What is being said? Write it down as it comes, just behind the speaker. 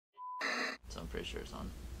pretty sure it's on.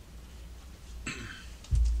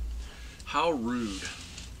 How rude.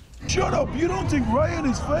 Shut up! You don't think Ryan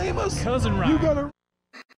is famous? Cousin Ryan. You gotta...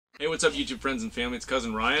 Hey, what's up, YouTube friends and family? It's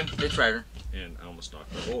Cousin Ryan. It's Ryder. And I almost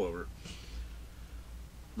knocked my bowl over.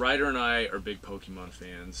 Ryder and I are big Pokemon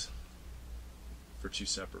fans for two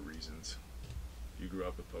separate reasons. You grew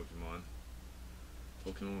up with Pokemon.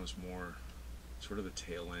 Pokemon was more sort of the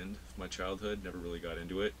tail end of my childhood. Never really got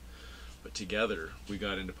into it. But together, we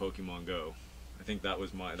got into Pokemon Go. I think that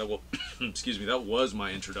was my, excuse me, that was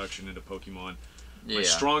my introduction into Pokemon. Yeah. My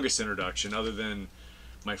strongest introduction, other than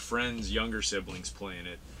my friends' younger siblings playing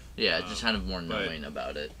it. Yeah, just kind of more knowing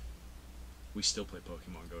about it. We still play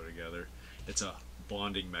Pokemon Go together. It's a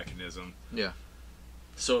bonding mechanism. Yeah.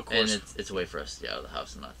 So of course, and it's a way for us to get out of the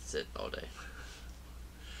house and not sit all day.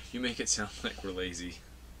 You make it sound like we're lazy.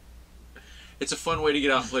 It's a fun way to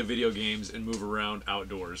get out and play video games and move around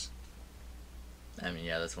outdoors. I mean,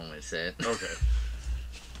 yeah, that's one way to say it. Okay.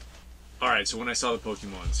 Alright, so when I saw the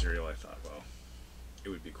Pokemon cereal, I thought, well, it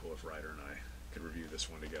would be cool if Ryder and I could review this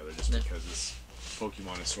one together, just because this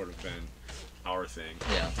Pokemon has sort of been our thing.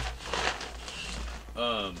 Yeah.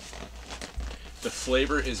 The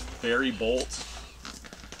flavor is Berry Bolt.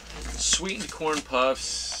 Sweetened corn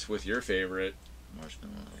puffs with your favorite.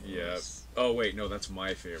 Marshmallows. Yeah. Oh, wait, no, that's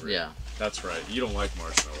my favorite. Yeah. That's right. You don't like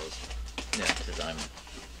marshmallows. Yeah, because I'm...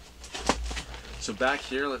 So back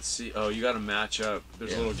here, let's see. Oh, you got to match up.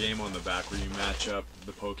 There's a little game on the back where you match up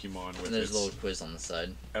the Pokemon with and there's its a little quiz on the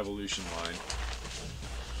side. evolution line.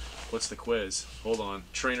 What's the quiz? Hold on.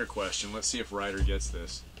 Trainer question. Let's see if Ryder gets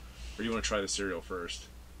this. Or do you want to try the cereal first?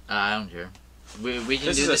 I don't care. We can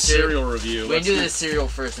this do is the a cereal review. We can do the cereal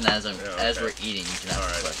first, and as okay. we're eating, you can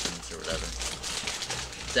ask questions or whatever.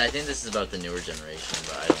 So I think this is about the newer generation,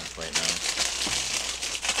 but I don't play now.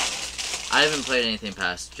 I haven't played anything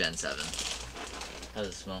past Gen 7. How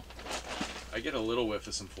does it smell? I get a little whiff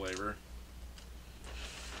of some flavor.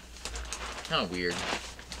 Kind of weird.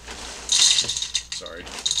 Sorry.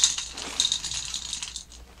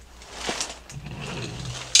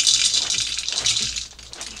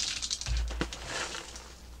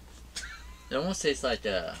 It almost tastes like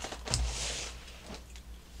that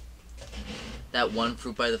one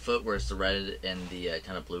Fruit by the Foot where it's the red and the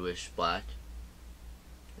kind of bluish black.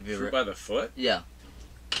 Fruit by the Foot? Yeah.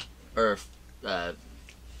 Or like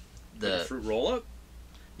a fruit roll up?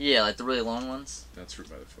 Yeah, like the really long ones. That's Fruit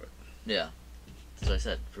by the Foot. Yeah. That's what I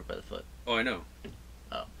said, Fruit by the Foot. Oh, I know.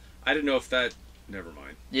 Oh. I didn't know if that... Never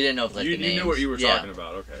mind. You didn't know if, like, the names... You knew what you were talking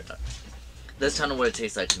about, okay. That's kind of what it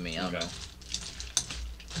tastes like to me, I don't know.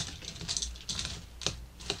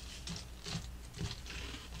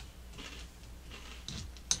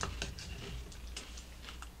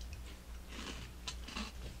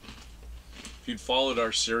 If you'd followed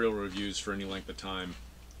our cereal reviews for any length of time,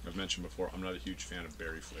 I've mentioned before, I'm not a huge fan of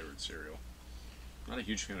berry-flavored cereal. I'm not a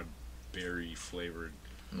huge fan of berry-flavored...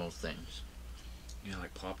 Most things. Yeah,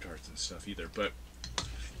 like Pop-Tarts and stuff either, but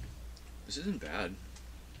this isn't bad.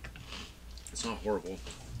 It's not horrible.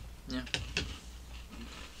 Yeah.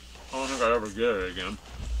 I don't think I'd ever get it again.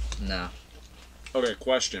 Nah. Okay,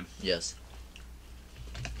 question. Yes.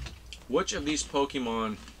 Which of these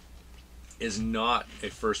Pokemon is not a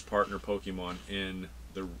first partner Pokemon in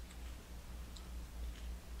the...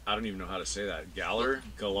 I don't even know how to say that. Galar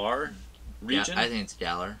region? Yeah, I think it's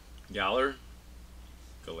Galar. Galar?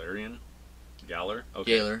 Galarian? Galar?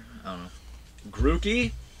 Okay. Galar. I don't know.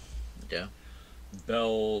 Grookey? Yeah.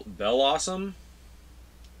 Bellossom?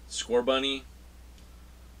 Scorbunny?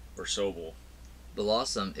 Or Sobel?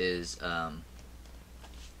 Blossom is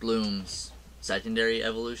Bloom's secondary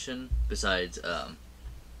evolution besides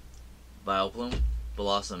Vileplume.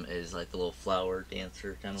 Blossom is like the little flower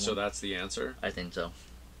dancer kind of one. So that's the answer? I think so.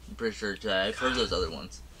 I'm pretty sure I've heard those other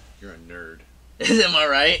ones. You're a nerd. Am I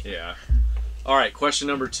right? Yeah. Alright, question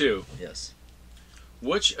number 2. Yes.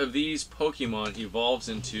 Which of these Pokemon evolves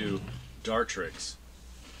into Dartrix?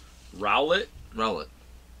 Rowlet? Rowlet.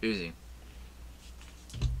 Easy.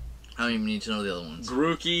 I don't even need to know the other ones.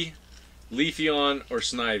 Grookey, Leafeon, or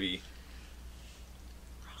Snivy?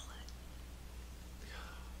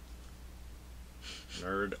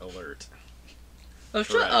 Nerd alert. Oh,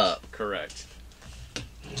 shut up. Correct.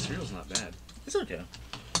 Cereal's not bad. It's okay.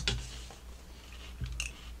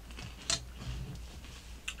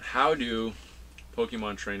 How do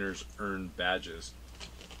Pokemon trainers earn badges?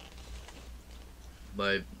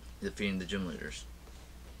 By defeating the gym leaders.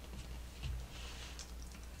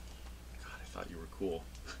 God, I thought you were cool.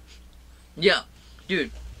 Yeah.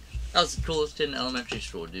 Dude. I was the coolest kid in elementary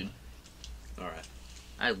school, dude. Alright.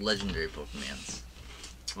 I had legendary Pokemons.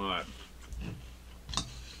 Alright.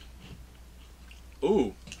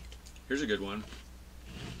 Ooh. Here's a good one.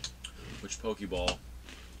 Which Pokeball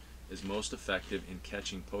is most effective in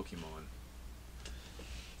catching Pokemon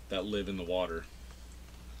that live in the water?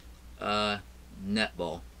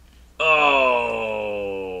 Netball. Oh.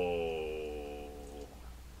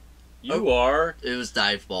 You are. It was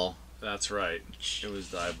dive ball. That's right. It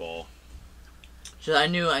was Dive Ball. So I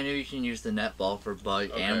knew you can use the net ball for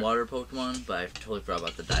bug Okay. and water Pokemon, but I totally forgot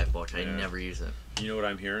about the dive ball. 'Cause I Yeah. never use it. You know what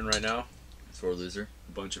I'm hearing right now? Sore loser.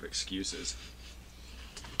 A bunch of excuses.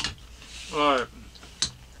 Alright.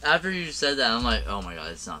 After you said that, I'm like, oh my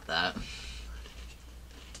god, it's not that.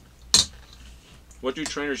 What do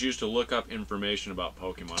trainers use to look up information about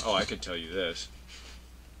Pokemon? Oh, I could tell you this.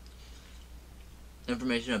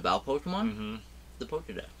 Information about Pokemon? Mm-hmm. The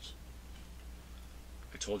Pokedex.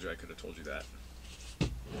 I told you I could have told you that.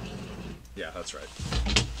 Yeah, that's right.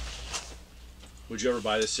 Would you ever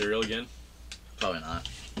buy this cereal again? Probably not.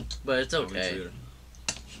 But it's No, me okay. neither.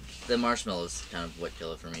 The marshmallow is kind of what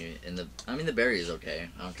killed it for me. And the berry is okay.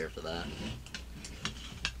 I don't care for that.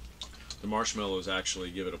 The marshmallows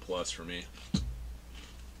actually give it a plus for me.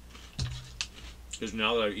 Because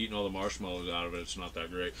now that I've eaten all the marshmallows out of it, it's not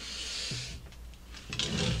that great.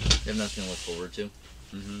 You have nothing to look forward to.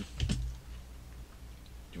 Mm-hmm. Do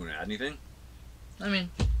you want to add anything? I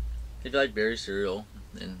mean, if you like berry cereal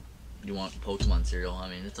and you want Pokemon cereal, I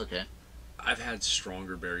mean, it's okay. I've had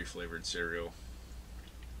stronger berry flavored cereal.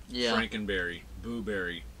 Yeah. Frankenberry, Boo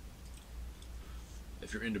Berry.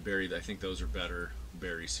 If you're into berry, I think those are better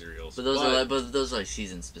berry cereals. But those are like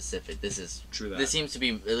season specific. This is True that. This seems to be,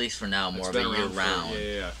 at least for now, more It's of a been year around for- round.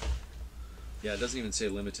 Yeah. Yeah, it doesn't even say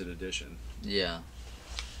limited edition. Yeah.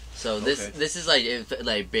 So Okay. this is like if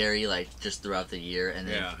like berry like just throughout the year, and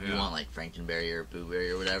then Yeah, if you yeah. want like Frankenberry or Boo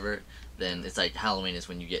Berry or whatever, then it's like Halloween is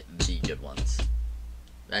when you get the good ones.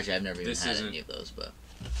 Actually, I've never even This had isn't- any of those, but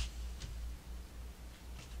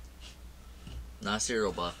not a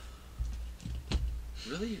cereal buff.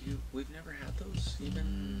 Really? We've never had those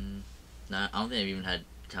even? I don't think I've even had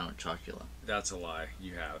Count Chocula. That's a lie.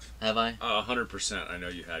 You have. Have I? 100%. I know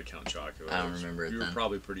you had Count Chocula. I don't remember it You were then.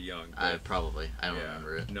 probably pretty young. I but- don't yeah.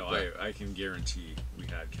 remember it. No, but, I can guarantee we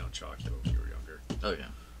had Count Chocula when you were younger. okay,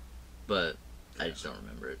 but I just don't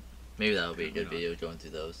remember it. Maybe that'll be a good Probably not. video going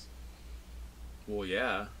through those. Well,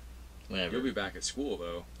 yeah. Whenever. You'll be back at school,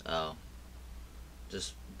 though. Oh.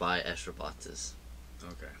 Just buy extra boxes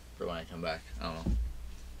Okay. for when I come back. I don't know.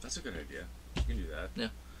 That's a good idea. You can do that. Yeah.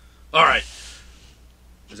 All right.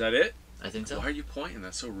 Is that it? I think so. Why are you pointing?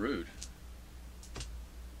 That's so rude.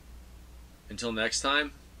 Until next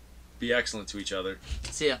time, be excellent to each other.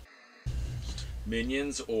 See ya.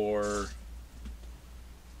 Minions or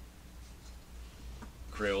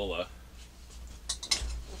Crayola?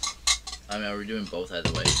 I mean, are we doing both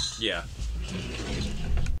either way? Yeah.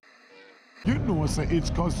 You know, say it's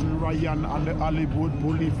cousin Ryan on the Hollywood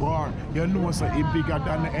Boulevard. You know, say he bigger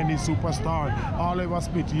than any superstar. All of us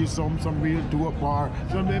spit you some real dope bar.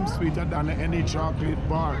 Some them sweeter than any chocolate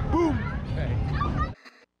bar. Boom! Hey.